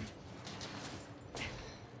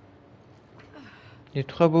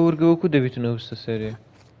 يتخبى ورقة وكده بيتنا وستسري.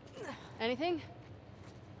 Anything?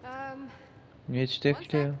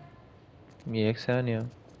 يتشتك ليه. ميك ثانية.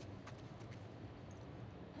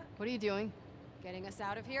 What are you doing? Getting us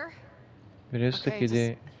out of here? بريستك Okay,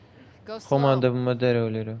 يدي. Go خما slow. ده بمدارة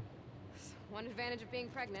وليرو. One advantage of being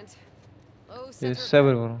pregnant. Low center.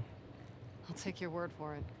 السبر ورا. I'll take your word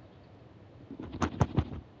for it.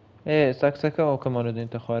 إيه ساكسكا أو كمان ودي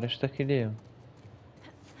أنت خارج تكليه.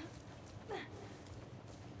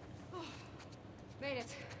 Made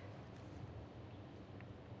it.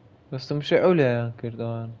 بس تمشي أولى يا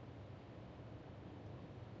كردان.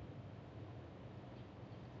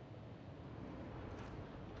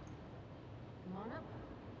 Come on up.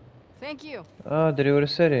 Thank you. دري ورا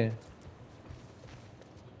سري.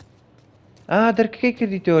 درك كي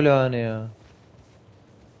كردي تولو أنا يا.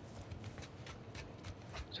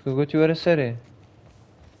 سكو قلتي ورا سري.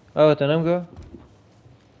 تنام جو.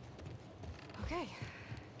 Okay.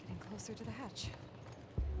 Getting closer to the hatch.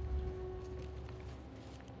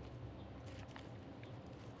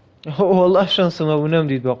 والله شانس ما بنام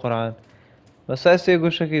ديد بقرعان. بس هسه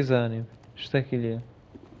يقول شكي زاني. شتێکی لێ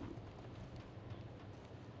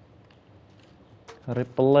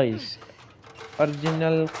ڕێپڵەیس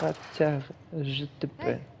ئەرجینەل قەچەق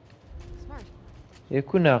ژتبێ Smart.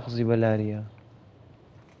 یەکو ناقزی بەلاریە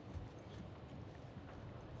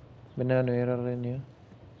بنان و ئێرە ڕێنیە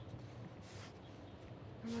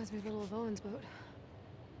Reminds me of little of Owen's boat.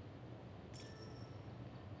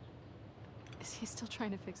 Is he still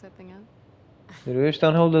trying to fix that thing up?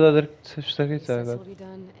 دروێشتان هەوڵ دەدا شتەکەی He says چاکات it'll be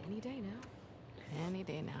done any day now. Any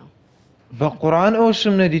day now. بە قورآن ئەو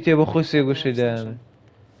شم نەدیتێ بە خۆی سێگوشەی دایانە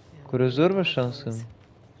کورە زۆر بە شانسم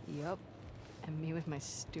Yup. And me with my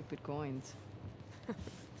stupid coins.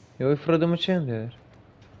 ئەوەی فرەدەمە چێن دەر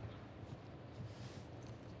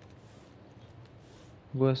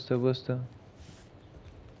بوەستە بوەستە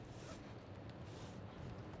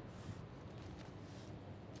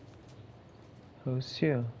ئەو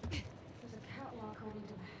چییە There's a catwalk running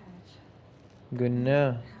to the hedge. گونە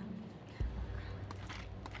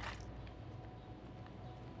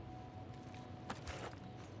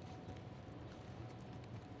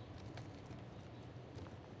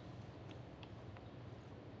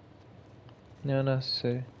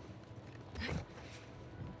ناناسێ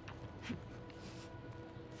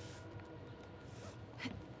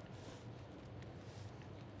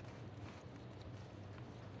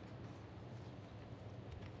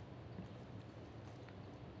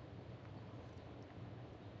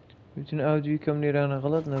بتون ئاودوی کەم نێرانە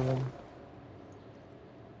غەڵەت نەبن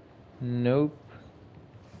نۆپ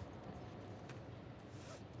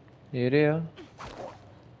لێرەیە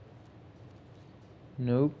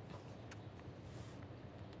نۆپ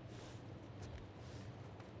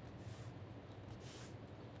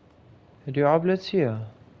هەدیعاب لە چییە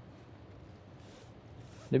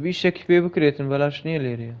دەبی شەکی پێ بکرێتن بەلاش نییە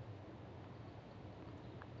لێرەیە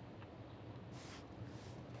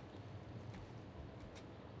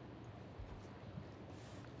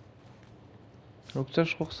ئەو کچەش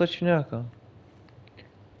خۆ قسە چی ناکە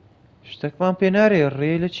شتێکمان پێ نارێ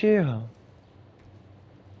ڕێ لە چێە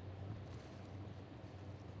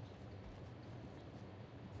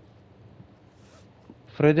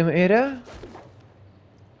فرێدم ئێرە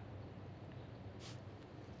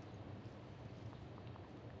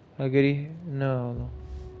ئەگەری ناوەڵە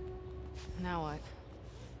Now what?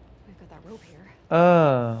 We've got that rope here.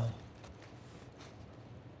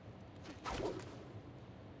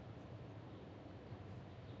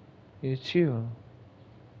 چیوە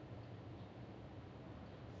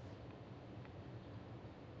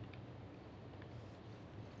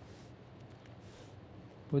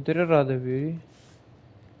بۆ دەرە ڕادەبێری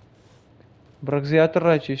بڕک زیاتر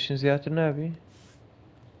ڕاکێشن زیاتر نابی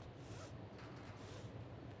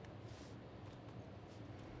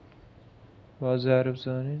وازارە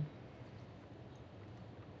بزانین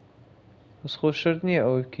بەس خۆ شەرت نییە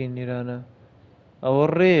ئەوەی بکەین نیرانە ئەوە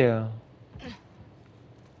ڕێیە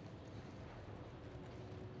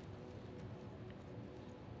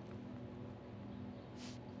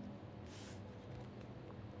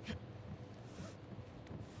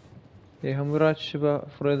لێ هەموو ڕاکێشە بە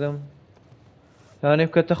فرێدەم لانێ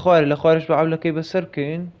بکەتە خوارێ لە خوارش بە عەولەکەی بەسەر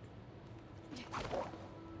بکەین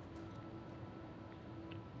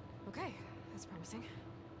Okay, that's promising.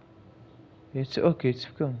 چ ئۆکەی چ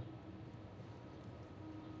بکەم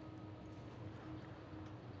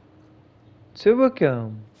چ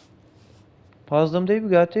بکەم پازدەم دەی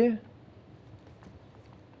بگاتێ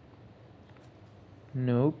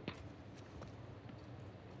نۆپ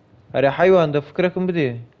ئەرە حەیوان دە فکرەکەم بدێ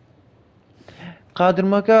قادر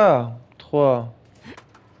مەکە تخوا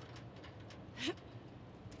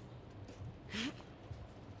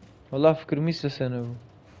وەڵا فکر میستە سەنەبوو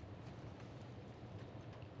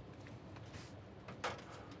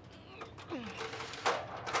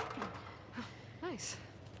Nice.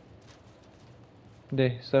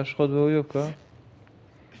 دەی ساش خۆت بەوە یۆکە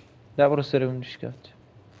دا بڕە سەرە من شکات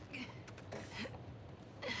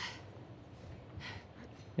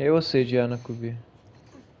ئێوە سێجیانە کوبێ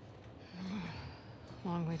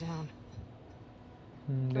Long way down.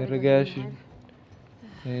 لە ڕێگایشی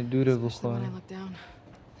دوورە Especially when بخوانە I look down.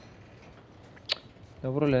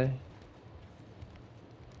 دەبڕە لای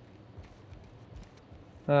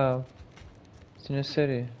چنە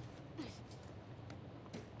سەرێ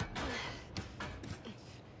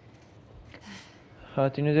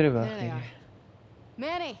هاتینە دەرێ There they باخێری are.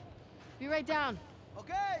 Manny, be right down.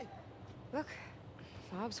 Okay. Look,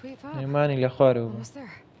 fob, sweet fob. نێمانی لە خوارەوە بوو Almost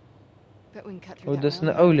there. Bet we can cut ئەو through that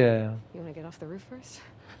دەستنە railroad. ئەو لایە You want to get off the roof first?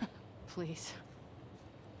 Please.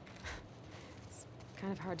 It's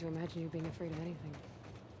kind of hard to imagine you being afraid of anything.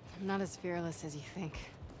 I'm not as fearless as you think.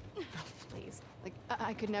 Oh, please. Like,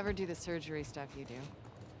 I could never do the surgery stuff you do.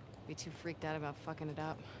 be too freaked out about fucking it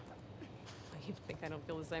up. You think I don't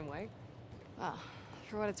feel the same way? Well,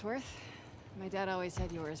 for what it's worth, my dad always said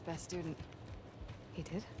you were his best student. He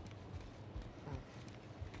did?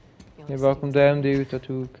 یه باکم دایم دیویت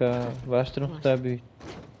تو که باشترین خطابی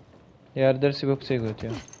یار درسی با کسی گویی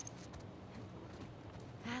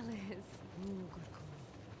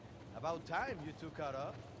About time you two caught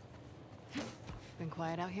up. Been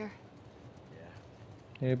quiet out here?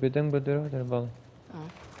 Yeah. یه بدن بدره در بالا Oh,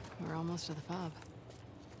 we're almost to the fob.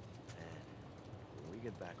 And when we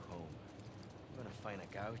get back home, I'm gonna find a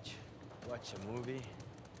couch, watch a movie,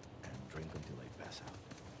 and drink until I pass out.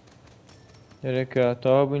 یه که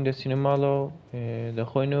تا بین در سینما لو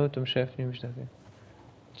دخوی نو تم شاف نیمش دکه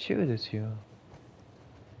چی بده سی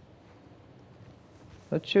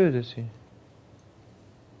ها چی بده سی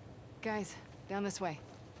Guys, down this way.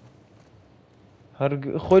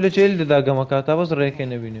 هر خویل چیل داغ مکات آواز رای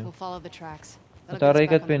کنه بینیم We'll follow the tracks. That'll تا get us رای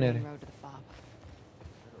back کت on the main پینره road to the fob.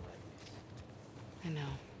 I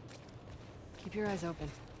know. Keep your eyes open.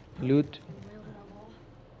 لود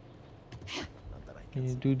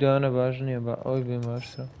دو دانه باش نیه با آی بیمار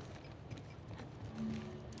سر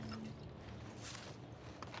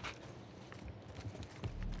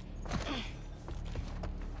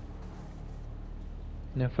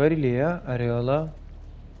نفری لیا اریالا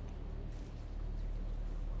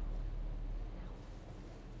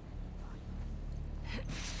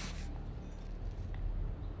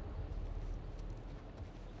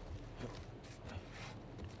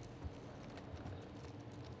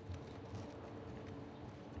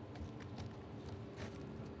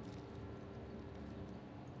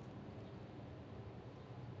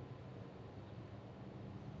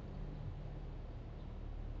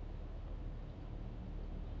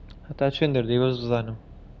حتی چند در دیوز زنم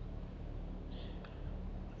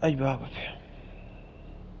ای بابا بیا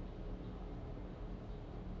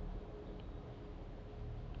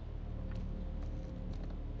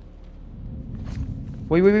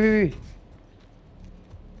وی وی وی وی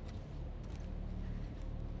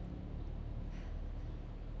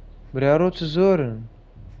برای چه زورن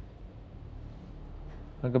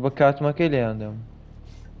اگه با کات مکی لیاندم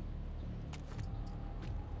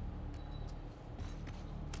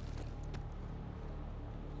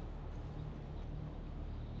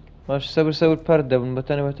ماش صبر پرد دبن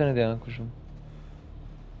بتنه دیان کشم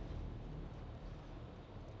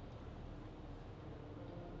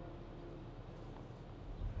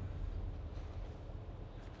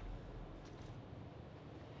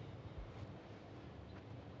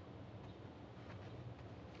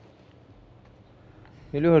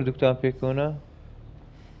یلو هر دکتر پیکونه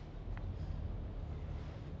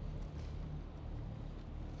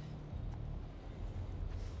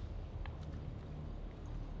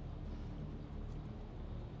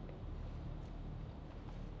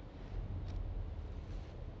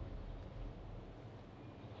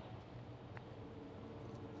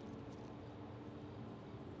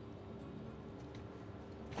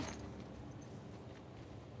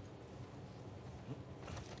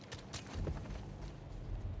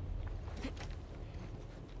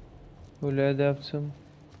ولا دابتم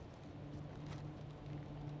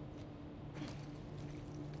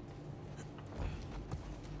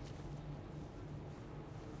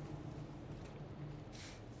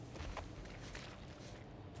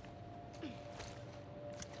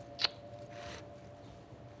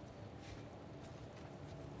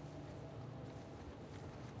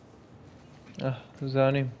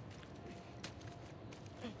زانیم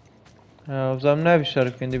بزام نبی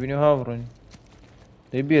شارک کنده بینی هاورونی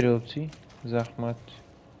دی بیره بچی زحمت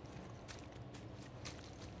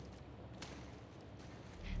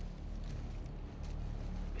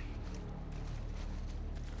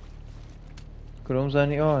کروم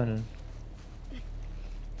زانی آنن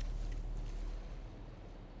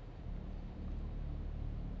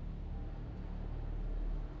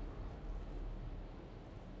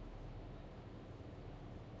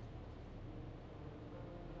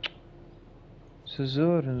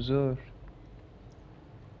زور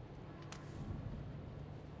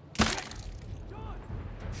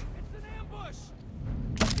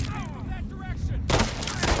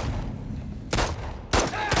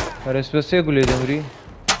Respace gule demri.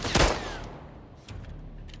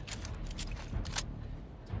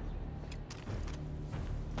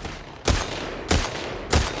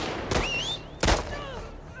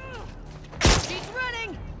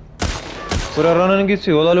 Pura ranan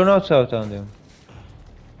gitsi, ola luna utsavtandem.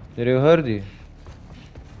 Dere hardi.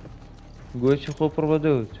 Gochi خوب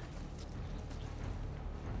پرودود.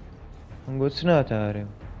 Gochi ناتاریم.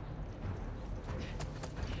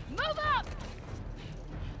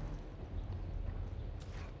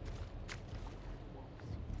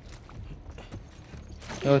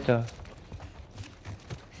 اوتا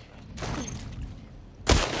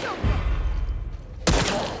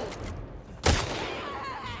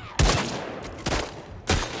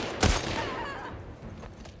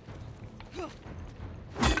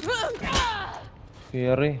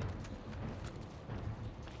ياري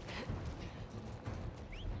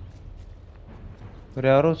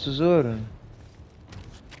رياروت زور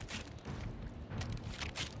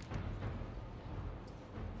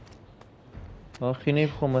اخي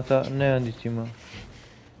نيبخو متى ناندي تيما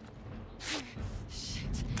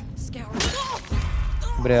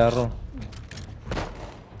بريارو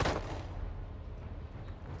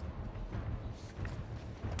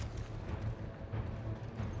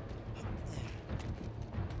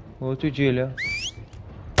هو تجي له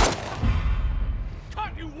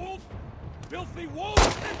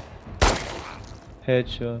هيد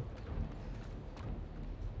شوت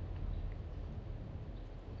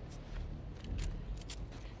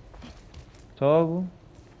تابو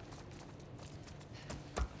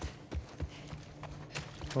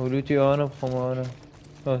ولوتي انا بخمانه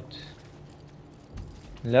هات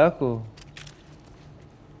لاكو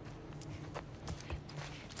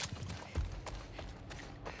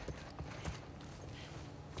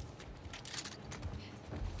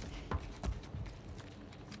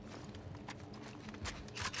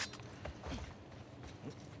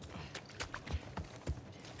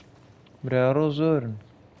برارو زورن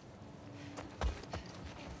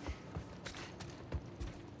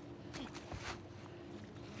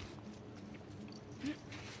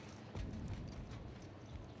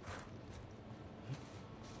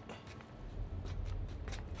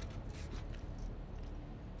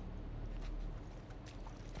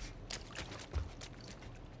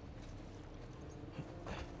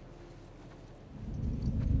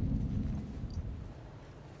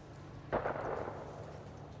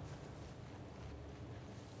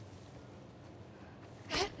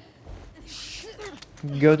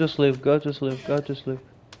Go to sleep, go to sleep, go to sleep.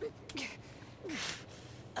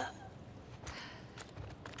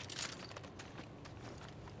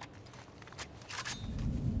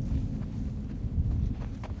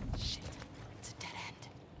 Shit, it's a dead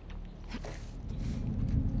end.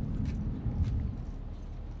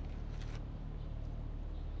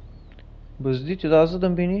 بزدي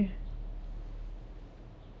تدازدم بيني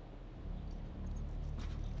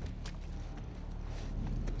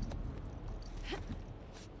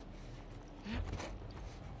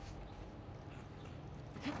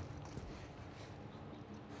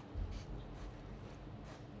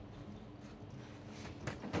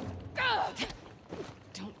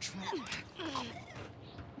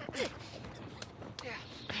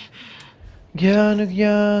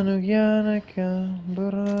Gyanuk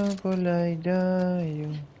bra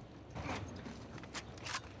bolaidayo.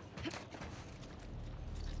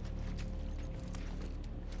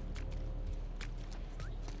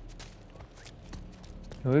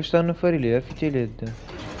 Hoje está no farilha, fitilheta.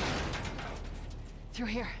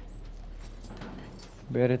 Through here.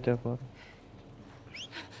 Berete agora.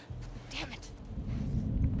 Damn it.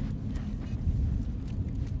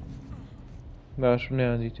 Baixo ne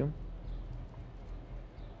anditım.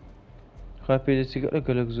 Kapıyla sigara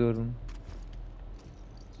galak zorun.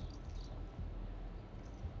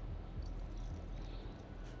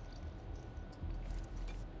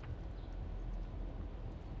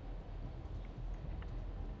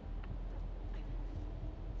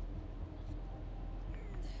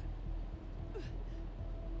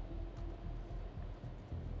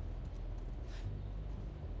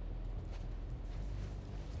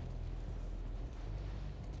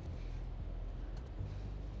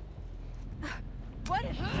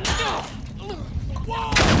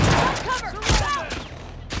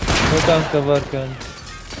 O tankta varken.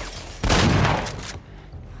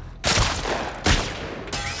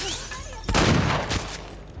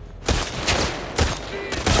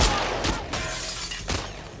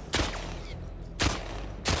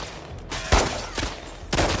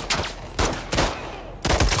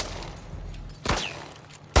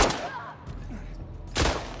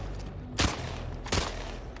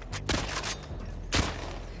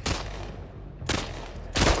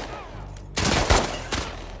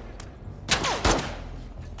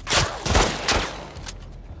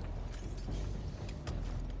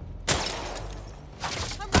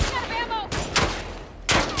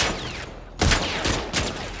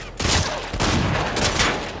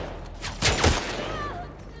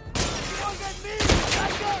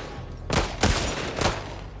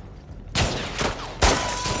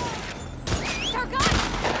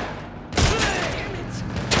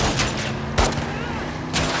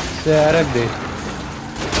 سيارك دي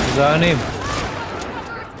زانيم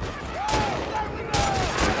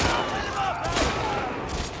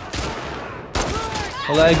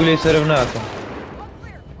وڵای گولەی سەرم ناکەم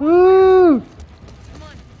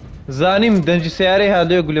زانیم دەنجی سیارەی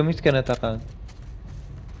هادووە گولەم هیچ کە نەتەقان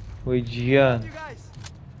وەی گیان You guys,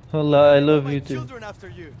 والله I love my you too children after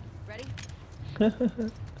you. Ready?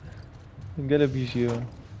 گەلە بیژیەوە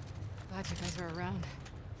Glad you guys are around.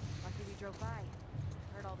 Lucky we drove by.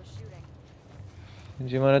 Heard all the shooting.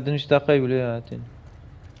 جێمانە دنج تاقای گولێ هاتین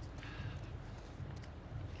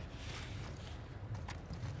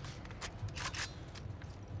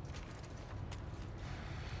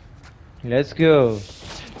Let's go.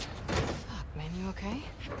 Fuck, man, you okay?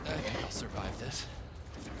 I think I'll survive this.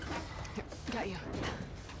 Here, got you.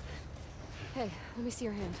 Hey, let me see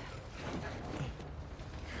your hand.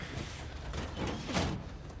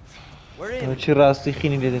 We're in. چی ڕاستی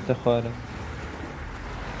خینی لێ دێتە خوارە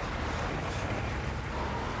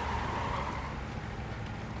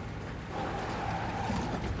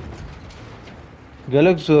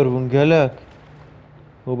گەلک زۆر بوون گەلک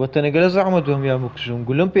و بەتەنە گەلە زەحمەت دۆمیان بکشم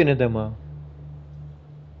گولم پێ نەدەما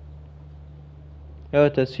ئەوە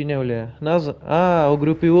تەچینە لێ نازم ئەو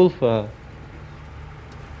گروپی وڵفە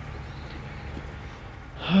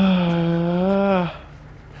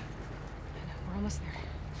We're almost there.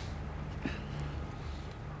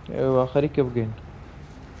 ئێوە خەریکە بگەین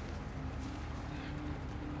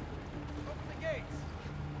Open the gates.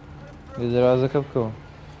 لە دەرازەکە بکەوە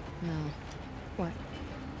No. What?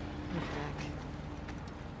 Look back.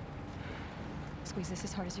 Squeeze this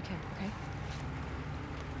as hard as you can, okay?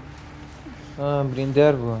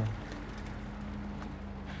 بریندار بووە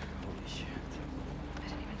Holy shit. I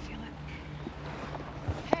didn't even feel it.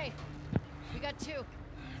 Hey, we got two.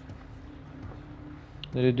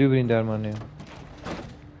 لێ دوو بریندارمانەیە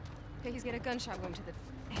Okay, he's got a gunshot wound to the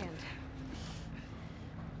hand.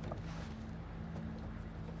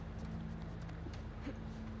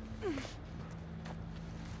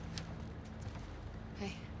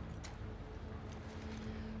 Hey.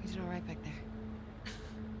 You did all right back there.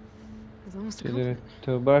 It was almost a compliment.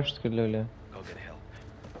 تۆ باشت کرد لەولێ Go get help.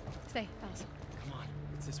 Stay, Alice. Come on,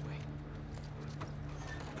 it's this way.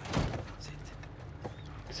 Sit.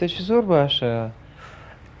 کسێکی زۆر باشە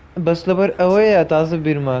بەس لەبەر ئەوەیە تازە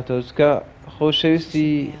بیرماتەوە چکە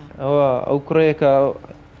خۆشەویستی ئەوە ئەو کوڕەیەکە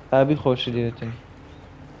ئابی خۆشی دەوێتن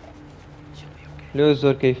She'll be okay. لێ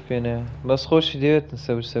زۆر کەیف پێنە بەس خۆشی دەوێتن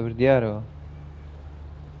سەبر دیارەوە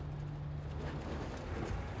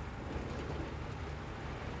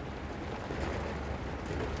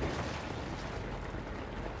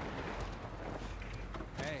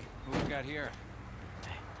Hey, who we got here?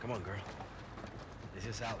 Hey, come on, girl. This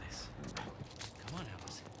is Alice. Come on,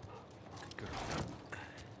 Alice. Good girl.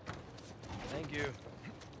 Thank you.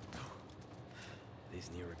 These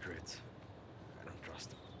new recruits. I don't trust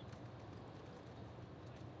them.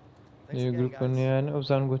 Thanks لێ again, گروپەنیان ئەو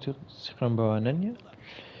زان گوتی سیقم بەوانە نیە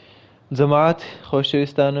جەماعەت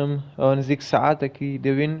خۆشەویستانم ئەوە نزیک سەعاتێکی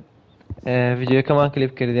دەبین ڤیدیۆکەمان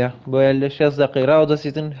کلیپ کردیا بۆیە لە 6 دقیقەی ڕاو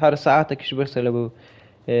دەسیتن هەر سەعاتێکیش بەسە لە بۆ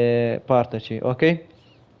پارتەچی ئۆکەی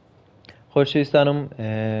خۆشەویستانم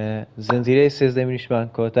زنجیرەی سێزدەمینیشمان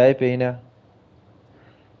کۆتایی پێینە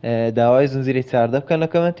داوای زنجیرەی چاردە بکەن لە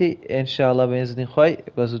کۆمەنتی ئینشاءڵڵا بەهێزنی خۆی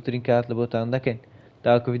بە زووترین کات لە بۆتان دەکەین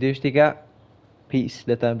تاوەکو ڤیدیۆ شتێکە پیس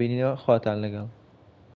دەتان بینینەوە خواتان لەگەڵ